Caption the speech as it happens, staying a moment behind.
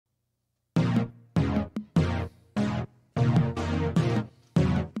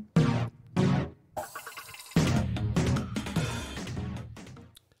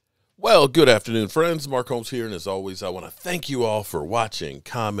Well, good afternoon, friends. Mark Holmes here, and as always, I want to thank you all for watching,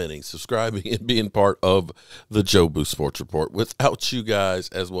 commenting, subscribing, and being part of the Jobu Sports Report. Without you guys,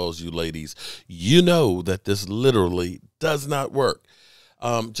 as well as you ladies, you know that this literally does not work.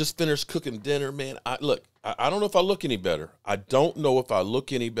 Just finished cooking dinner, man. I don't know if I look any better. I don't know if I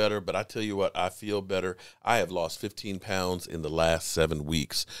look any better, but I tell you what, I feel better. I have lost 15 pounds in the last 7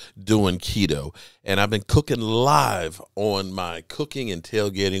 weeks doing keto, and I've been cooking live on my Cooking and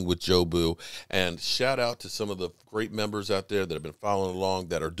Tailgating with Jobu. And shout out to some of the great members out there that have been following along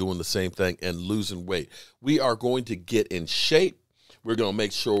that are doing the same thing and losing weight. We are going to get in shape. We're going to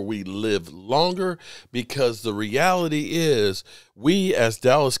make sure we live longer, because the reality is we as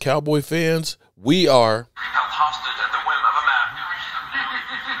Dallas Cowboy fans, we are held hostage at the whim of a madman.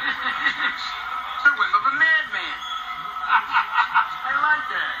 The whim of a madman. I like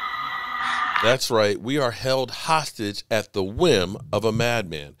that. That's right. We are held hostage at the whim of a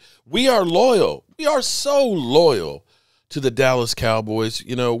madman. We are loyal. We are so loyal to the Dallas Cowboys.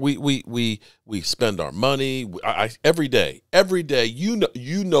 You know, we spend our money. Every day,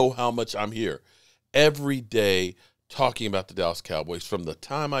 you know how much I'm here every day talking about the Dallas Cowboys, from the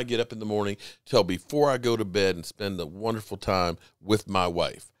time I get up in the morning till before I go to bed and spend a wonderful time with my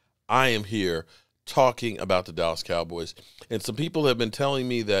wife. I am here talking about the Dallas Cowboys. And some people have been telling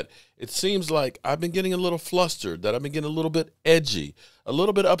me that it seems like I've been getting a little flustered, that I've been getting a little bit edgy, a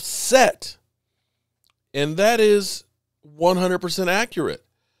little bit upset. And that is 100% accurate.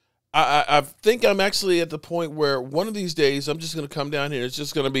 I think I'm actually at the point where one of these days I'm just going to come down here. It's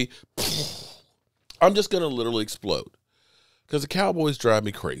just going to be, I'm just going to literally explode, because the Cowboys drive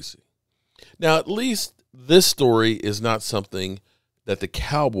me crazy. Now, at least this story is not something that the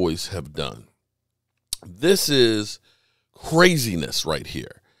Cowboys have done. This is craziness right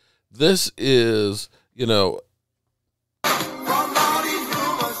here. This is, you know,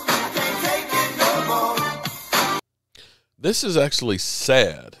 this is actually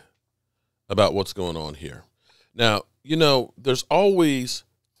sad about what's going on here. Now, you know, there's always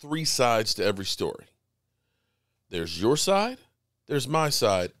 3 sides to every story. There's your side, there's my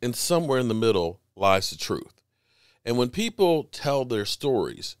side, and somewhere in the middle lies the truth. And when people tell their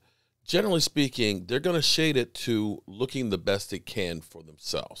stories, generally speaking, they're going to shade it to looking the best they can for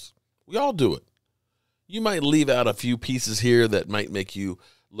themselves. We all do it. You might leave out a few pieces here that might make you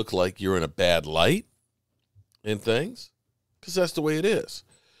look like you're in a bad light and things, because that's the way it is.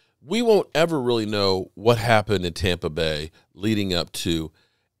 We won't ever really know what happened in Tampa Bay leading up to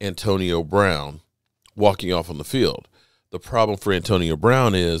Antonio Brown walking off on the field. The problem for Antonio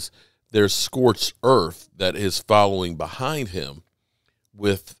Brown is there's scorched earth that is following behind him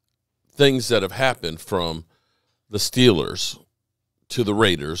with things that have happened from the Steelers to the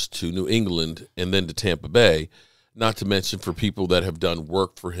Raiders to New England and then to Tampa Bay, not to mention for people that have done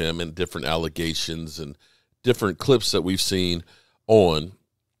work for him and different allegations and different clips that we've seen on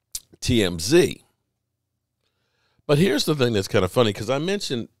TMZ. But here's the thing that's kind of funny, because I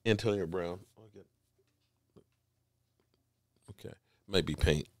mentioned Antonio Brown. Okay, might be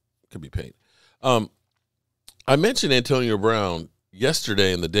paint. Could be paint. I mentioned Antonio Brown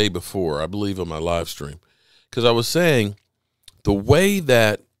yesterday and the day before, I believe, on my live stream, because I was saying the way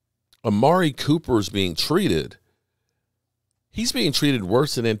that Amari Cooper is being treated, he's being treated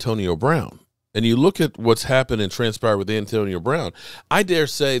worse than Antonio Brown. And you look at what's happened and transpired with Antonio Brown, I dare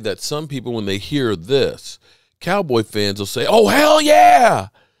say that some people, when they hear this, Cowboy fans will say, oh, hell yeah,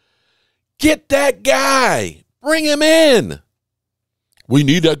 get that guy, bring him in. We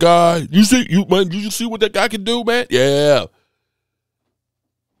need that guy. You see what that guy can do, man? Yeah.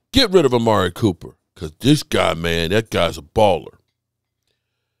 Get rid of Amari Cooper, because this guy, man, that guy's a baller.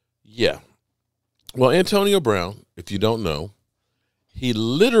 Yeah. Well, Antonio Brown, if you don't know, he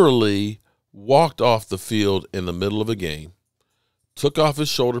literally walked off the field in the middle of a game, took off his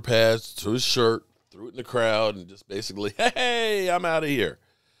shoulder pads, threw his shirt, threw it in the crowd, and just basically, hey, I'm out of here.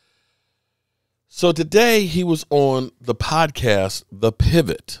 So today he was on the podcast, The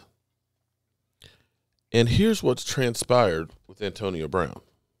Pivot. And here's what's transpired with Antonio Brown.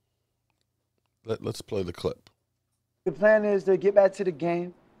 Let's play the clip. The plan is to get back to the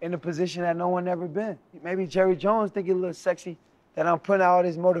game in a position that no one ever been. Maybe Jerry Jones think it's a little sexy that I'm putting out all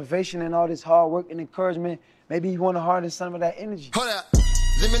this motivation and all this hard work and encouragement. Maybe you want to harness some of that energy. Hold up.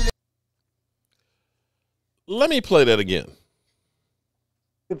 Let me play that again.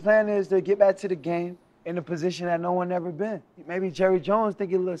 The plan is to get back to the game in a position that no one ever been. Maybe Jerry Jones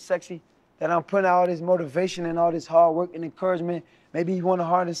think it's a little sexy that I'm putting out all this motivation and all this hard work and encouragement. Maybe you want to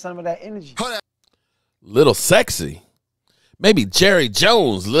harness some of that energy. Hold up. Little sexy. Maybe Jerry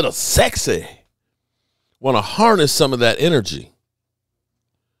Jones, little sexy. Want to harness some of that energy.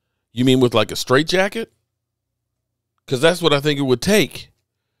 You mean with like a straitjacket? Because that's what I think it would take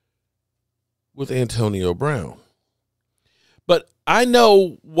with Antonio Brown. But I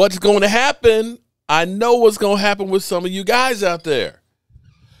know what's going to happen. I know what's going to happen with some of you guys out there.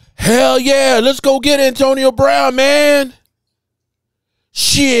 Hell yeah, let's go get Antonio Brown, man.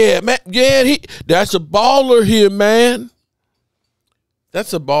 Shit, man. Yeah, that's a baller here, man.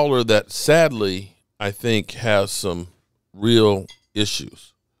 That's a baller that sadly, I think, has some real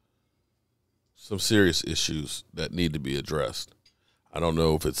issues. Some serious issues that need to be addressed. I don't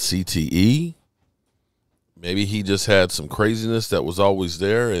know if it's CTE. Maybe he just had some craziness that was always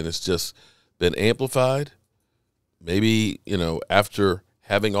there and it's just been amplified. Maybe, after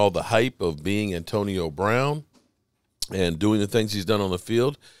having all the hype of being Antonio Brown and doing the things he's done on the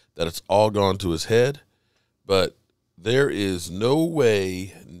field, that it's all gone to his head. But there is no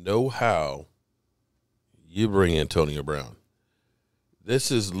way, no how you bring Antonio Brown.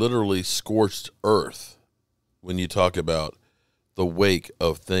 This is literally scorched earth when you talk about the wake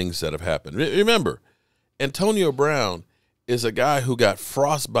of things that have happened. Remember, Antonio Brown is a guy who got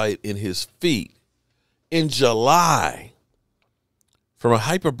frostbite in his feet in July from a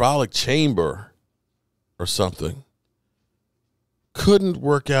hyperbolic chamber or something. Couldn't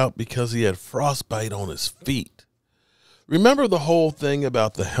work out because he had frostbite on his feet. Remember the whole thing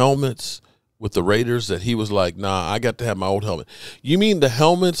about the helmets with the Raiders that he was like, nah, I got to have my old helmet. You mean the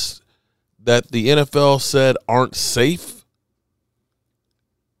helmets that the NFL said aren't safe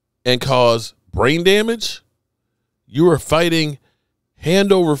and cause brain damage? You were fighting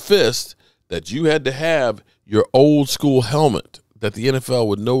hand over fist that you had to have your old school helmet that the NFL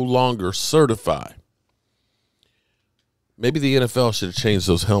would no longer certify. Maybe the NFL should have changed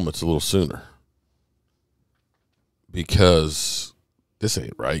those helmets a little sooner because this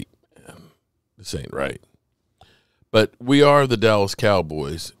ain't right. This ain't right. But we are the Dallas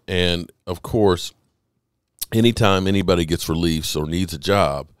Cowboys, and, of course, anytime anybody gets released or needs a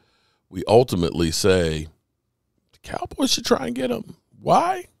job, we ultimately say the Cowboys should try and get them.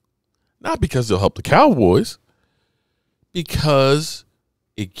 Why? Not because they'll help the Cowboys, because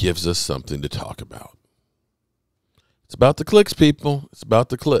it gives us something to talk about. It's about the clicks, people. It's about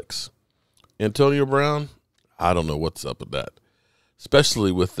the clicks. Antonio Brown, I don't know what's up with that,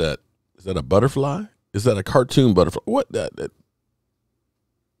 especially with that. Is that a butterfly? Is that a cartoon butterfly? What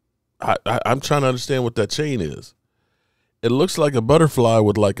I'm trying to understand what that chain is. It looks like a butterfly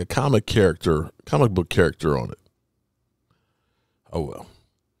with like a comic book character on it. Oh, well.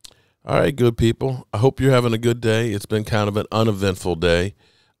 All right, good people. I hope you're having a good day. It's been kind of an uneventful day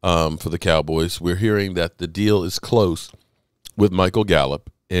for the Cowboys. We're hearing that the deal is close with Michael Gallup,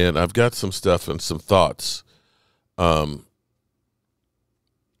 and I've got some stuff and some thoughts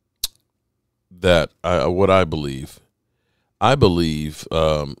that what I believe. I believe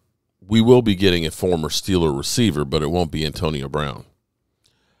we will be getting a former Steeler receiver, but it won't be Antonio Brown.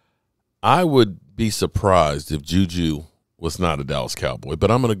 I would be surprised if Juju was not a Dallas Cowboy,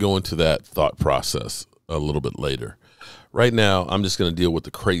 but I'm going to go into that thought process a little bit later. Right now, I'm just going to deal with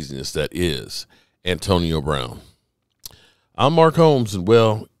the craziness that is Antonio Brown. I'm Mark Holmes, and,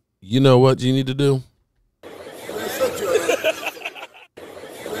 well, you know what you need to do?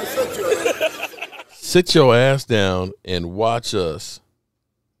 Sit your ass down and watch us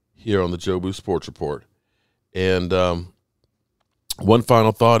here on the Jobu Sports Report. And one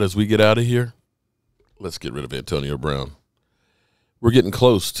final thought as we get out of here. Let's get rid of Antonio Brown. We're getting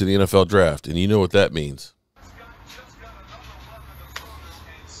close to the NFL draft, and you know what that means.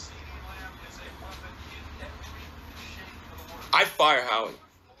 I fire Howie.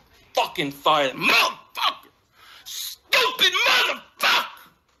 Fucking fire him. Motherfucker! Stupid motherfucker!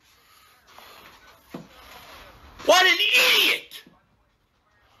 What an idiot!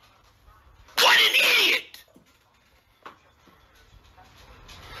 What an idiot!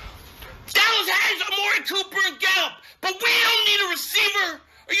 Dallas has Amari Cooper and Gallup, but we don't need a receiver.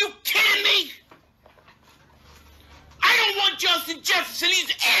 Are you kidding me? I don't want Justin Jefferson.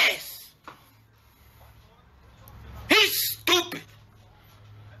 He's ass. He's stupid.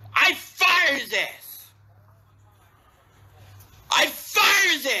 I fire his ass. I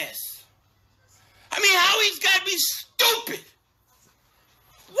fire his ass. I mean, Howie's got to be stupid.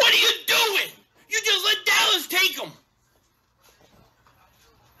 What are you doing? You just let Dallas take him.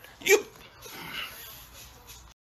 You